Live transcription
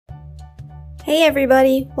Hey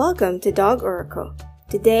everybody, welcome to Dog Oracle.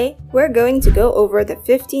 Today, we're going to go over the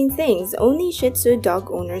 15 things only Shih Tzu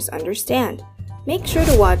dog owners understand. Make sure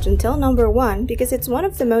to watch until number 1 because it's one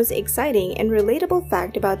of the most exciting and relatable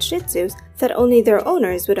facts about Shih Tzus that only their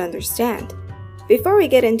owners would understand. Before we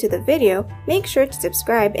get into the video, make sure to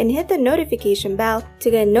subscribe and hit the notification bell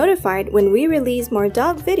to get notified when we release more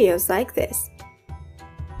dog videos like this.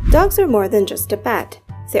 Dogs are more than just a pet.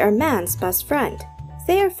 They are man's best friend.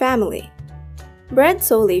 They are family. Bred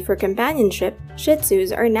solely for companionship, Shih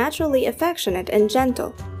Tzus are naturally affectionate and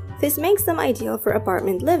gentle. This makes them ideal for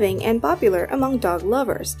apartment living and popular among dog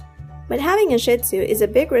lovers. But having a Shih Tzu is a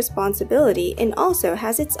big responsibility and also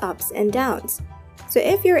has its ups and downs. So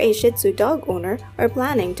if you're a Shih Tzu dog owner or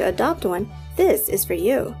planning to adopt one, this is for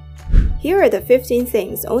you. Here are the 15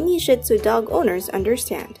 things only Shih Tzu dog owners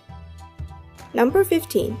understand. Number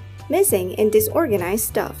 15. Missing and disorganized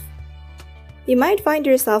stuff. You might find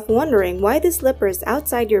yourself wondering why the slippers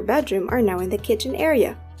outside your bedroom are now in the kitchen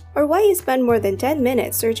area, or why you spend more than 10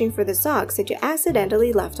 minutes searching for the socks that you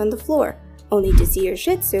accidentally left on the floor, only to see your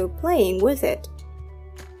Shih Tzu playing with it.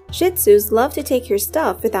 Shih Tzus love to take your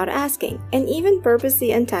stuff without asking and even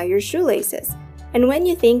purposely untie your shoelaces. And when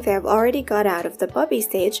you think they have already got out of the puppy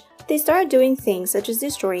stage, they start doing things such as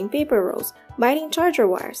destroying paper rolls, biting charger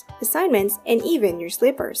wires, assignments, and even your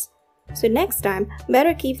slippers. So next time,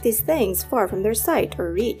 better keep these things far from their sight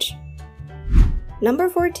or reach. Number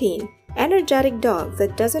 14. Energetic dog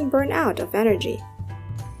that doesn't burn out of energy.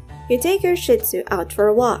 You take your Shih Tzu out for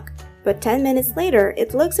a walk, but 10 minutes later,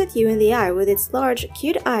 it looks at you in the eye with its large,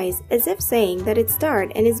 cute eyes as if saying that it's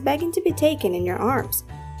tired and is begging to be taken in your arms.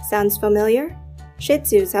 Sounds familiar? Shih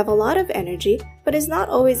Tzus have a lot of energy, but is not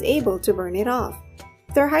always able to burn it off.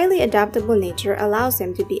 Their highly adaptable nature allows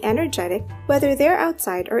them to be energetic whether they're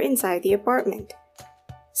outside or inside the apartment.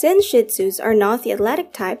 Since Shih Tzus are not the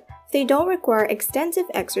athletic type, they don't require extensive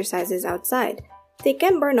exercises outside. They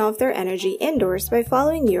can burn off their energy indoors by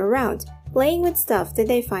following you around, playing with stuff that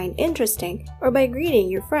they find interesting, or by greeting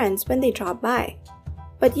your friends when they drop by.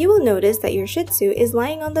 But you will notice that your Shih Tzu is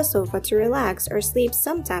lying on the sofa to relax or sleep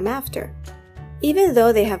sometime after. Even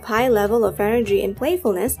though they have high level of energy and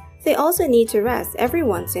playfulness, they also need to rest every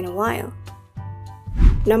once in a while.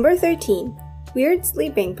 Number 13. Weird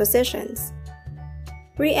sleeping positions.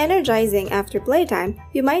 Re-energizing after playtime,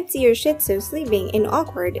 you might see your Shih Tzu sleeping in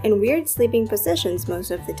awkward and weird sleeping positions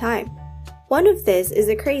most of the time. One of these is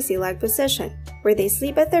a crazy leg position, where they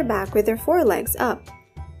sleep at their back with their forelegs up.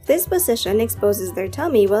 This position exposes their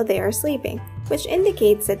tummy while they are sleeping, which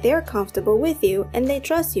indicates that they are comfortable with you and they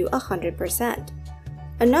trust you 100%.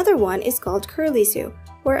 Another one is called curly Tzu,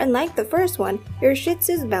 where unlike the first one, your Shih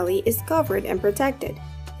Tzu's belly is covered and protected.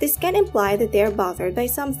 This can imply that they are bothered by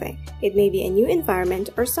something. It may be a new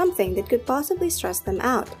environment or something that could possibly stress them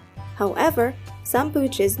out. However, some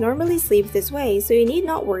pooches normally sleep this way, so you need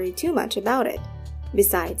not worry too much about it.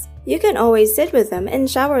 Besides, you can always sit with them and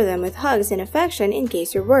shower them with hugs and affection in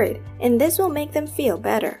case you're worried, and this will make them feel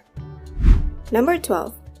better. Number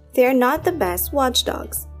 12. They are not the best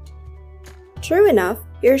watchdogs. True enough,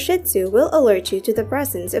 your Shih Tzu will alert you to the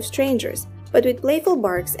presence of strangers, but with playful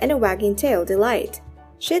barks and a wagging tail delight.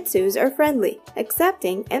 Shih Tzus are friendly,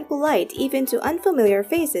 accepting, and polite even to unfamiliar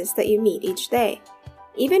faces that you meet each day.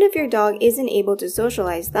 Even if your dog isn't able to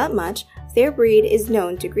socialize that much, their breed is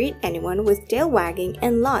known to greet anyone with tail wagging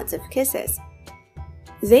and lots of kisses.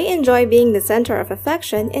 They enjoy being the center of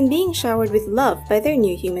affection and being showered with love by their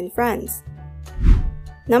new human friends.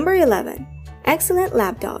 Number 11. Excellent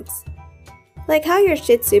lap dogs. Like how your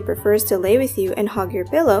Shih Tzu prefers to lay with you and hug your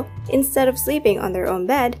pillow instead of sleeping on their own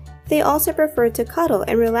bed, they also prefer to cuddle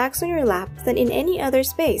and relax on your lap than in any other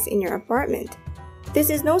space in your apartment. This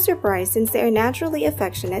is no surprise since they are naturally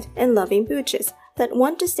affectionate and loving pooches that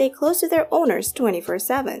want to stay close to their owners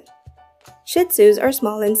 24/7. Shih Tzus are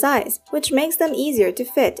small in size, which makes them easier to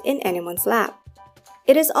fit in anyone's lap.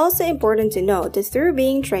 It is also important to note that through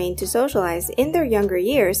being trained to socialize in their younger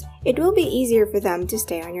years, it will be easier for them to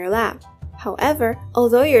stay on your lap. However,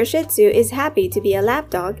 although your Shih Tzu is happy to be a lap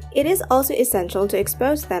dog, it is also essential to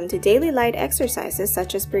expose them to daily light exercises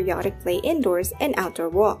such as periodic play indoors and outdoor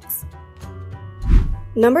walks.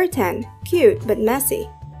 Number 10. Cute but messy.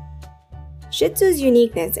 Shih Tzu's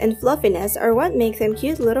uniqueness and fluffiness are what make them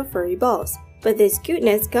cute little furry balls, but this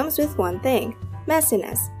cuteness comes with one thing: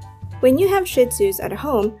 messiness. When you have Shih Tzus at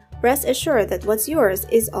home, rest assured that what's yours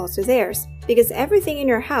is also theirs, because everything in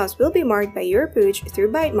your house will be marked by your pooch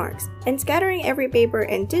through bite marks and scattering every paper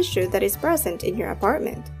and tissue that is present in your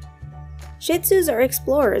apartment. Shih Tzus are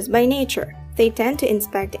explorers by nature. They tend to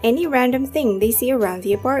inspect any random thing they see around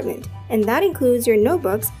the apartment, and that includes your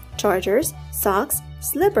notebooks, chargers, socks,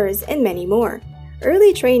 slippers, and many more.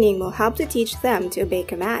 Early training will help to teach them to obey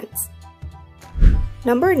commands.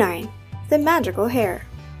 Number 9. The magical hair.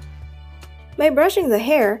 By brushing the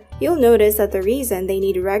hair, you'll notice that the reason they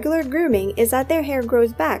need regular grooming is that their hair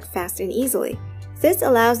grows back fast and easily. This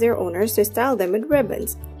allows their owners to style them with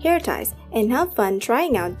ribbons, hair ties, and have fun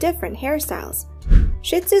trying out different hairstyles.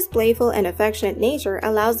 Shih Tzu's playful and affectionate nature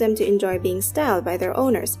allows them to enjoy being styled by their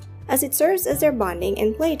owners, as it serves as their bonding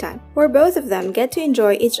and playtime, where both of them get to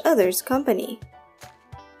enjoy each other's company.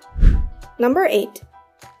 Number 8.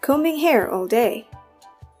 Combing hair all day.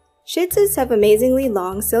 Shih Tzus have amazingly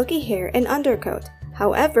long, silky hair and undercoat.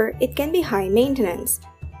 However, it can be high maintenance.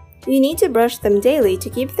 You need to brush them daily to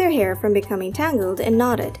keep their hair from becoming tangled and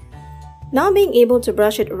knotted. Not being able to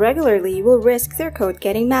brush it regularly will risk their coat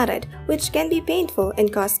getting matted, which can be painful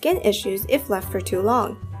and cause skin issues if left for too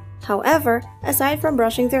long. However, aside from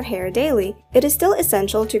brushing their hair daily, it is still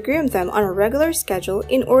essential to groom them on a regular schedule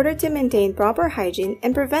in order to maintain proper hygiene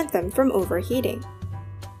and prevent them from overheating.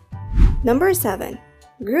 Number 7.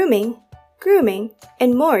 Grooming, grooming,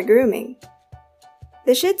 and more grooming.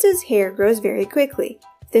 The Shih Tzu's hair grows very quickly.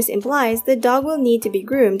 This implies the dog will need to be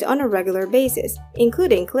groomed on a regular basis,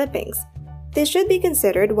 including clippings. This should be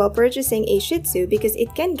considered while purchasing a Shih Tzu because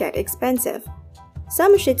it can get expensive.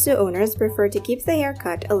 Some Shih Tzu owners prefer to keep the hair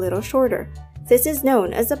cut a little shorter. This is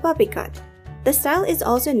known as a puppy cut. The style is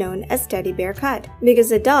also known as teddy bear cut because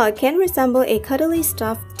the dog can resemble a cuddly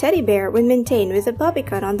stuffed teddy bear when maintained with a puppy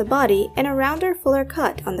cut on the body and a rounder, fuller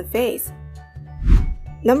cut on the face.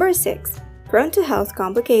 Number 6. Prone to health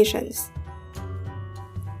complications.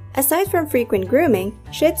 Aside from frequent grooming,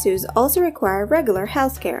 Shih Tzus also require regular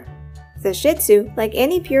health care. The Shih Tzu, like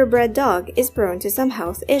any purebred dog, is prone to some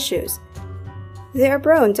health issues. They are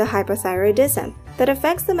prone to hypothyroidism that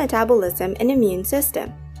affects the metabolism and immune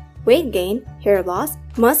system. Weight gain, hair loss,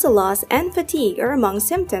 muscle loss, and fatigue are among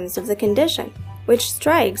symptoms of the condition, which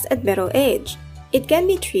strikes at middle age. It can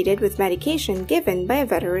be treated with medication given by a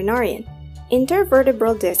veterinarian.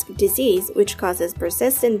 Intervertebral disc disease, which causes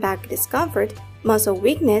persistent back discomfort, muscle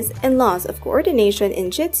weakness, and loss of coordination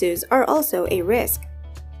in Shih Tzus are also a risk.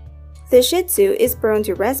 The Shih Tzu is prone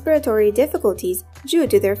to respiratory difficulties due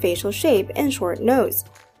to their facial shape and short nose.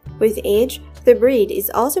 With age, the breed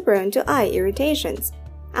is also prone to eye irritations.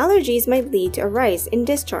 Allergies might lead to a rise in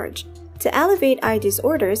discharge. To alleviate eye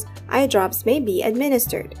disorders, eye drops may be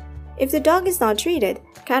administered. If the dog is not treated,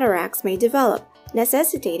 cataracts may develop,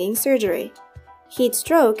 necessitating surgery. Heat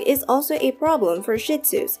stroke is also a problem for Shih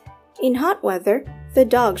Tzus. In hot weather, the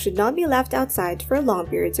dog should not be left outside for long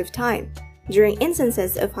periods of time. During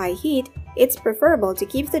instances of high heat, it's preferable to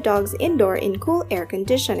keep the dogs indoor in cool air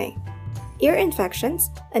conditioning. Ear infections,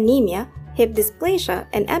 anemia, hip dysplasia,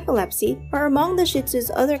 and epilepsy are among the Shih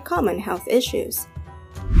Tzu's other common health issues.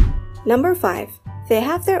 Number 5. They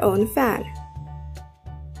have their own fan.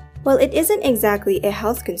 While it isn't exactly a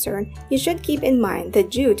health concern, you should keep in mind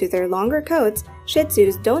that due to their longer coats, Shih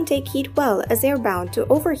Tzus don't take heat well as they are bound to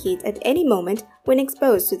overheat at any moment when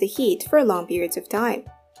exposed to the heat for long periods of time.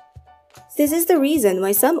 This is the reason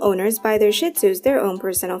why some owners buy their Shih Tzus their own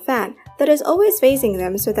personal fan that is always facing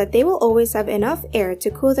them so that they will always have enough air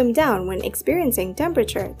to cool them down when experiencing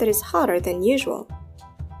temperature that is hotter than usual.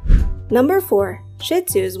 Number 4. Shih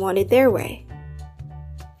Tzus want it their way.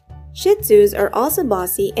 Shih Tzus are also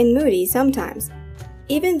bossy and moody sometimes.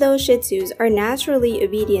 Even though Shih Tzus are naturally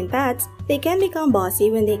obedient pets, they can become bossy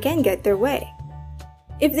when they can get their way.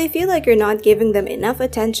 If they feel like you're not giving them enough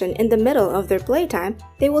attention in the middle of their playtime,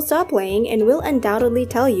 they will stop playing and will undoubtedly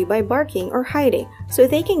tell you by barking or hiding so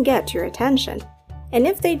they can get your attention. And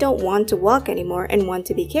if they don't want to walk anymore and want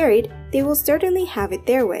to be carried, they will certainly have it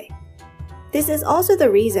their way. This is also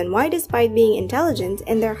the reason why, despite being intelligent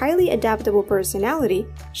and their highly adaptable personality,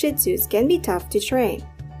 Shih Tzus can be tough to train.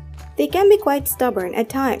 They can be quite stubborn at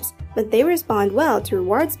times, but they respond well to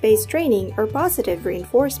rewards-based training or positive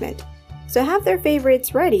reinforcement. So have their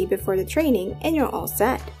favorites ready before the training and you're all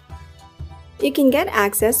set. You can get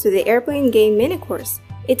access to the airplane game mini course.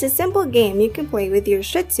 It's a simple game you can play with your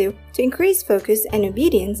Shih Tzu to increase focus and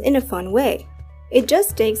obedience in a fun way. It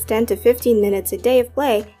just takes 10 to 15 minutes a day of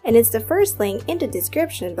play, and it's the first link in the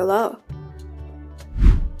description below.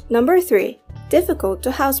 Number 3. Difficult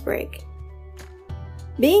to housebreak.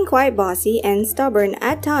 Being quite bossy and stubborn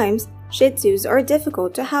at times, Shih Tzus are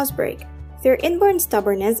difficult to housebreak. Their inborn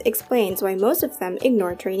stubbornness explains why most of them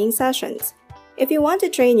ignore training sessions. If you want to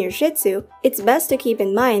train your Shih Tzu, it's best to keep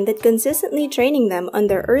in mind that consistently training them on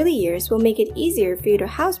their early years will make it easier for you to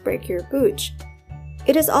housebreak your pooch.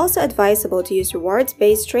 It is also advisable to use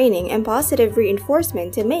rewards-based training and positive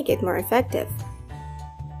reinforcement to make it more effective.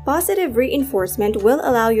 Positive reinforcement will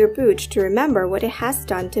allow your pooch to remember what it has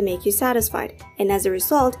done to make you satisfied, and as a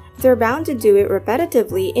result, they're bound to do it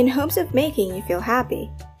repetitively in hopes of making you feel happy.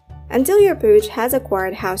 Until your pooch has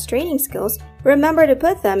acquired house training skills, remember to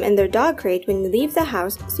put them in their dog crate when you leave the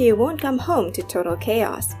house so you won't come home to total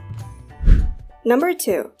chaos. Number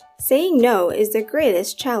 2. Saying no is the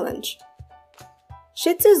greatest challenge.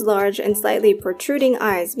 Shih Tzu's large and slightly protruding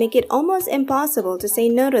eyes make it almost impossible to say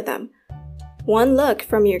no to them. One look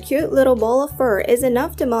from your cute little ball of fur is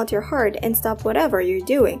enough to melt your heart and stop whatever you're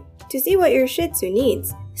doing to see what your Shih Tzu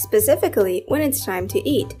needs, specifically when it's time to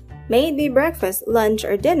eat. May it be breakfast, lunch,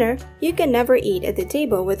 or dinner, you can never eat at the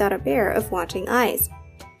table without a pair of watching eyes.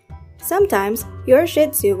 Sometimes, your Shih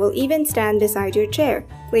Tzu will even stand beside your chair,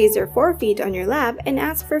 place their forefeet on your lap, and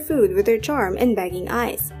ask for food with their charm and begging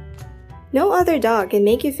eyes. No other dog can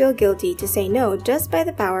make you feel guilty to say no just by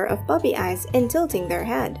the power of puppy eyes and tilting their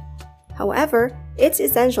head. However, it's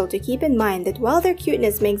essential to keep in mind that while their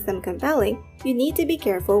cuteness makes them compelling, you need to be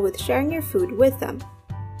careful with sharing your food with them.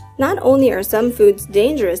 Not only are some foods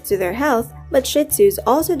dangerous to their health, but Shih Tzus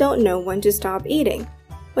also don't know when to stop eating.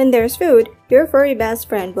 When there's food, your furry best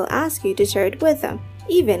friend will ask you to share it with them,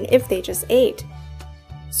 even if they just ate.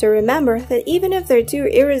 So remember that even if they're too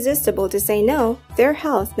irresistible to say no, their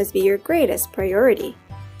health must be your greatest priority.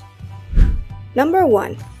 Number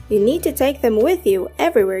 1. You need to take them with you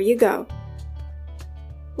everywhere you go.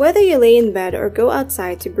 Whether you lay in bed or go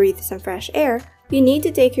outside to breathe some fresh air, you need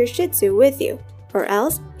to take your Shih Tzu with you, or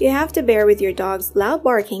else you have to bear with your dog's loud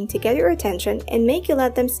barking to get your attention and make you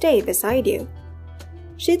let them stay beside you.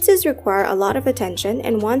 Shih Tzus require a lot of attention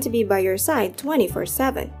and want to be by your side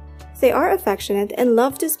 24/7. They are affectionate and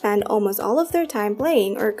love to spend almost all of their time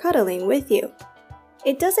playing or cuddling with you.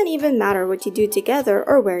 It doesn't even matter what you do together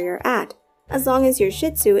or where you're at. As long as your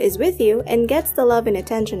Shih Tzu is with you and gets the love and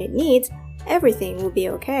attention it needs, everything will be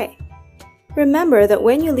okay. Remember that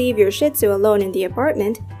when you leave your Shih Tzu alone in the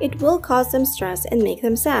apartment, it will cause them stress and make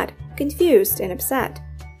them sad, confused, and upset.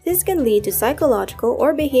 This can lead to psychological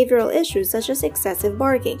or behavioral issues such as excessive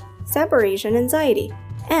barking, separation anxiety,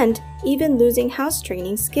 and even losing house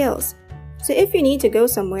training skills. So if you need to go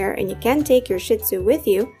somewhere and you can't take your Shih Tzu with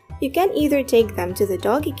you, you can either take them to the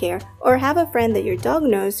doggy care or have a friend that your dog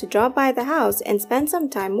knows to drop by the house and spend some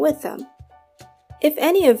time with them. If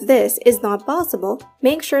any of this is not possible,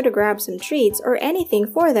 make sure to grab some treats or anything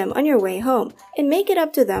for them on your way home and make it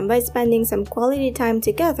up to them by spending some quality time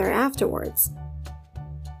together afterwards.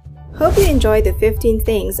 Hope you enjoyed the 15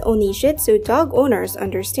 things only Shih Tzu dog owners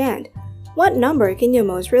understand. What number can you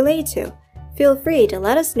most relate to? Feel free to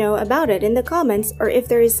let us know about it in the comments or if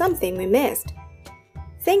there is something we missed.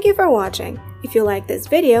 Thank you for watching. If you like this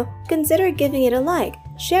video, consider giving it a like,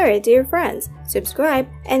 share it to your friends, subscribe,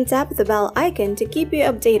 and tap the bell icon to keep you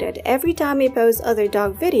updated every time we post other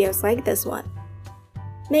dog videos like this one.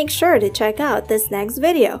 Make sure to check out this next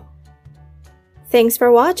video. Thanks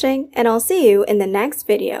for watching, and I'll see you in the next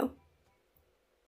video.